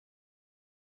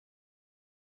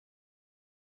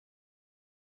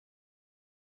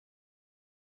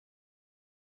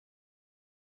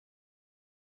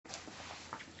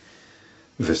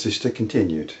Vasishta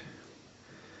continued.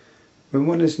 When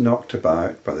one is knocked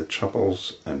about by the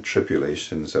troubles and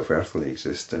tribulations of earthly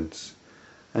existence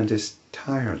and is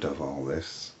tired of all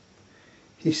this,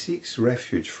 he seeks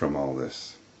refuge from all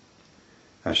this.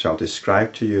 I shall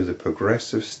describe to you the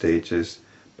progressive stages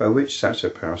by which such a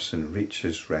person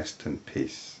reaches rest and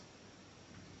peace.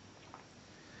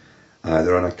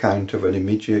 Either on account of an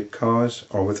immediate cause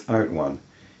or without one,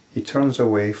 he turns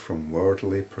away from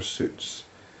worldly pursuits,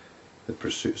 the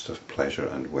pursuits of pleasure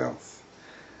and wealth,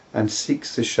 and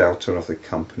seeks the shelter of the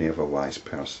company of a wise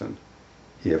person.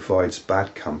 He avoids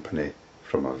bad company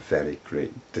from a very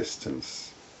great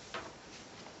distance.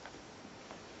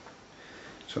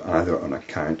 So either on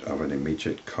account of an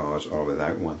immediate cause or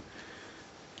without one.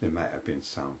 There might have been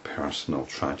some personal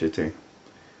tragedy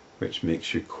which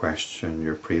makes you question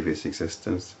your previous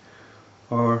existence,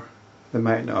 or there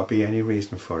might not be any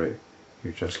reason for it.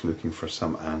 You're just looking for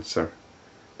some answer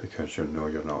because you know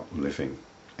you're not living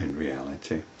in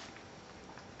reality.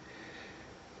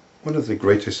 One of the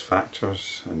greatest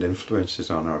factors and influences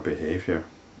on our behaviour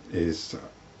is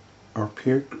our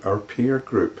peer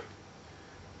group.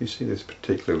 You see this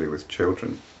particularly with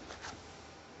children.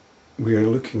 We are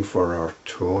looking for our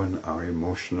tone, our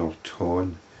emotional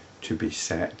tone, to be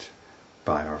set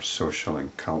by our social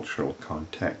and cultural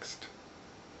context.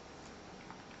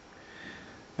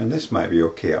 And this might be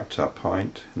okay up to a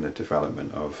point in the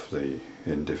development of the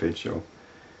individual,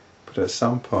 but at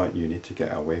some point you need to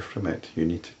get away from it, you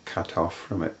need to cut off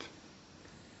from it.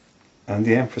 And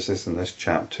the emphasis in this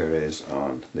chapter is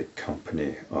on the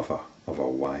company of a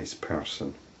wise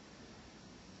person.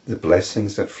 The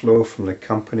blessings that flow from the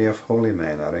company of holy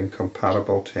men are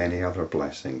incomparable to any other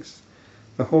blessings.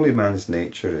 The holy man's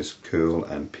nature is cool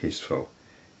and peaceful.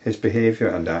 His behaviour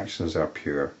and actions are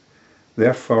pure.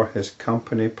 Therefore his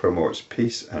company promotes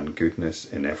peace and goodness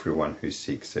in everyone who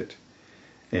seeks it.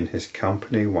 In his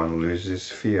company one loses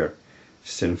fear,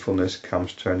 sinfulness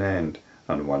comes to an end,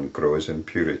 and one grows in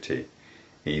purity.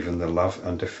 Even the love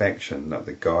and affection that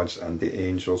the gods and the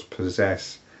angels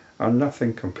possess are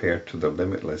nothing compared to the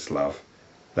limitless love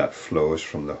that flows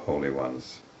from the holy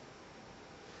ones.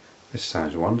 This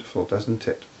sounds wonderful, doesn't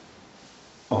it?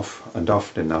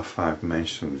 Often enough I've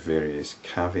mentioned various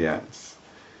caveats.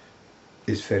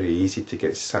 It's very easy to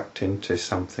get sucked into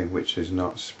something which is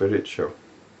not spiritual.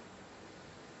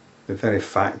 The very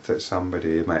fact that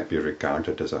somebody might be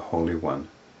regarded as a holy one,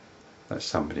 that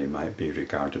somebody might be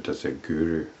regarded as a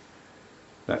guru,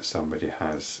 that somebody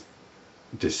has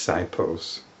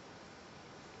disciples,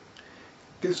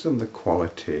 gives them the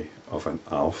quality of an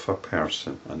alpha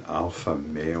person, an alpha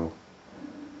male,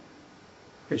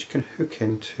 which can hook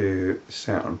into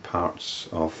certain parts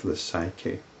of the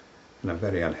psyche in a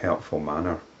very unhelpful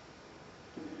manner.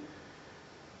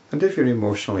 And if you're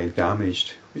emotionally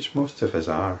damaged, which most of us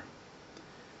are,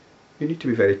 you need to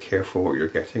be very careful what you're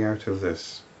getting out of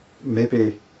this.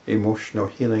 Maybe emotional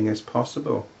healing is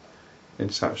possible in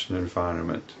such an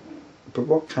environment, but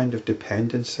what kind of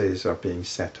dependencies are being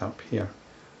set up here?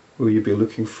 Will you be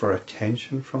looking for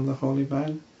attention from the holy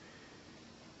man?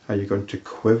 Are you going to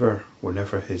quiver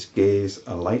whenever his gaze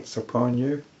alights upon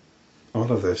you? All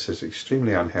of this is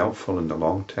extremely unhelpful in the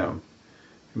long term.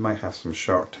 It might have some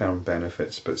short-term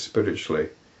benefits, but spiritually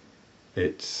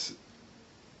it's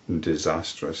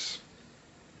disastrous.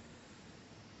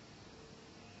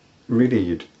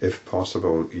 Really, if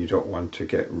possible, you don't want to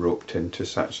get roped into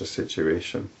such a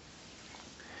situation.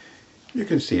 You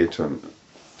can see it on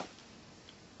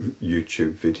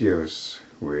YouTube videos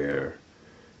where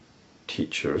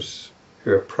teachers,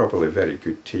 who are probably very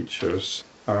good teachers,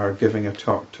 are giving a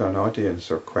talk to an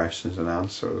audience or questions and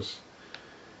answers.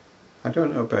 I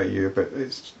don't know about you, but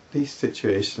these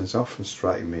situations often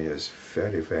strike me as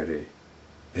very, very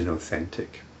inauthentic.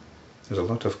 There's a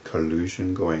lot of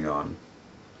collusion going on.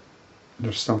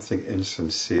 There's something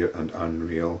insincere and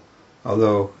unreal,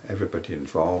 although everybody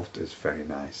involved is very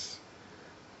nice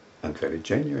and very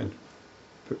genuine.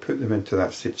 But put them into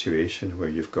that situation where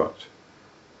you've got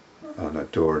an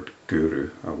adored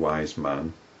guru, a wise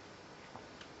man,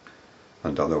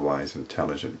 and otherwise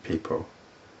intelligent people,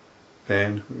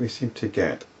 then we seem to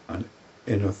get an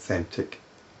inauthentic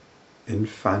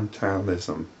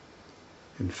infantilism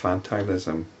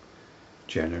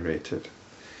generated.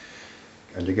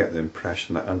 And you get the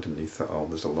impression that underneath it all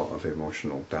there's a lot of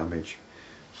emotional damage.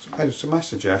 So my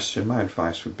suggestion, my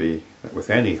advice would be that with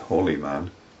any holy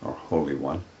man or holy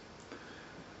one,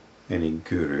 any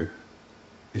guru,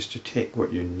 is to take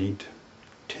what you need,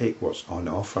 take what's on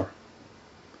offer.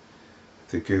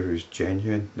 If the guru is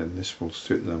genuine, then this will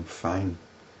suit them fine.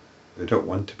 They don't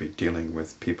want to be dealing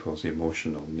with people's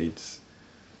emotional needs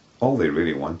all they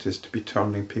really want is to be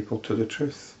turning people to the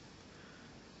truth.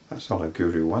 That's all a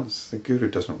guru wants. The guru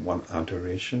doesn't want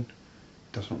adoration.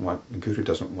 The guru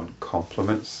doesn't want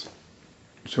compliments.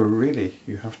 So really,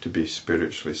 you have to be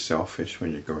spiritually selfish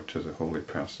when you go to the holy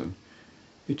person.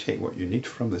 You take what you need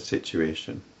from the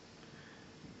situation.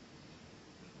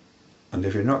 And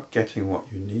if you're not getting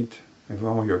what you need, if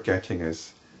all you're getting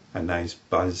is a nice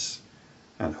buzz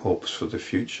and hopes for the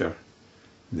future,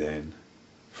 then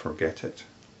forget it.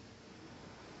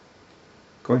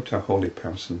 Going to a holy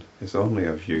person is only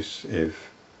of use if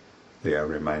they are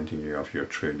reminding you of your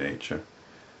true nature.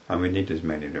 And we need as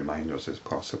many reminders as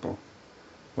possible,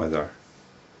 whether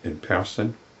in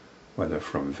person, whether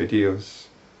from videos,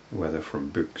 whether from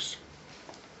books.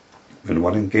 When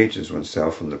one engages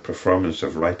oneself in the performance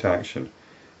of right action,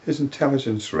 his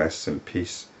intelligence rests in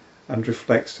peace and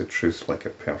reflects the truth like a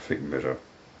perfect mirror.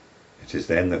 It is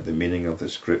then that the meaning of the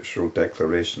scriptural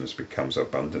declarations becomes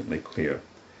abundantly clear.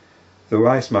 The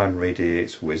wise man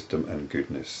radiates wisdom and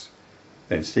goodness.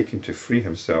 Then, seeking to free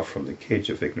himself from the cage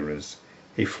of ignorance,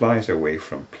 he flies away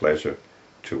from pleasure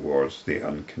towards the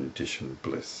unconditioned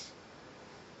bliss.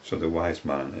 So the wise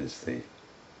man is the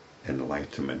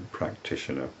enlightenment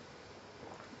practitioner.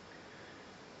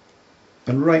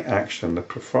 And right action, the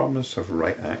performance of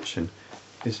right action,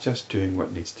 is just doing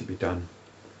what needs to be done.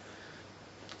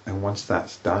 And once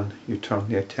that's done, you turn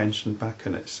the attention back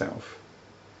on itself.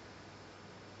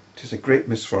 It is a great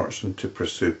misfortune to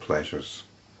pursue pleasures.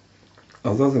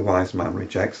 Although the wise man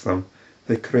rejects them,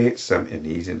 they create some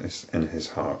uneasiness in his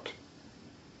heart.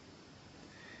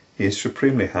 He is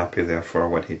supremely happy, therefore,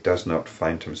 when he does not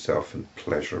find himself in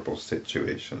pleasurable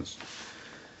situations.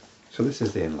 So this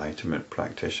is the enlightenment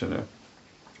practitioner.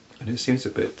 And it seems a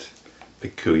bit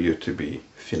peculiar to be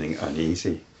feeling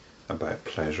uneasy about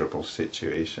pleasurable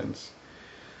situations.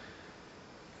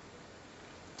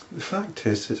 The fact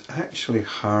is, it's actually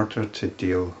harder to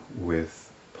deal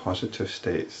with positive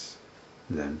states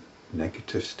than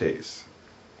negative states.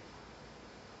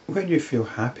 When you feel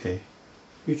happy,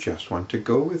 you just want to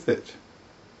go with it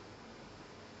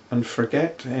and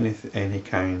forget any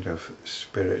kind of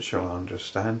spiritual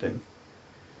understanding.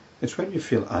 It's when you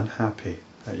feel unhappy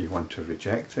that you want to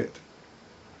reject it,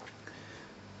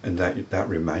 and that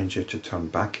reminds you to turn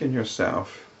back in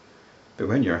yourself. But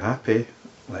when you're happy,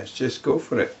 let's just go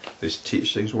for it. This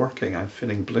teaching's working, I'm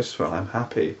feeling blissful, I'm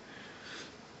happy.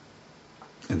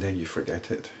 And then you forget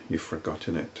it, you've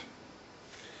forgotten it.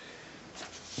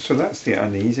 So that's the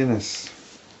uneasiness.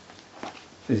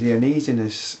 The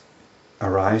uneasiness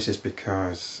arises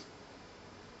because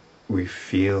we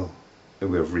feel that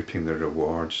we're reaping the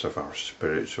rewards of our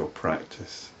spiritual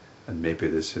practice, and maybe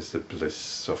this is the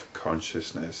bliss of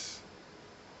consciousness.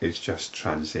 It's just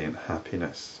transient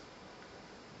happiness.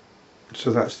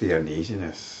 So that's the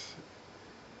uneasiness.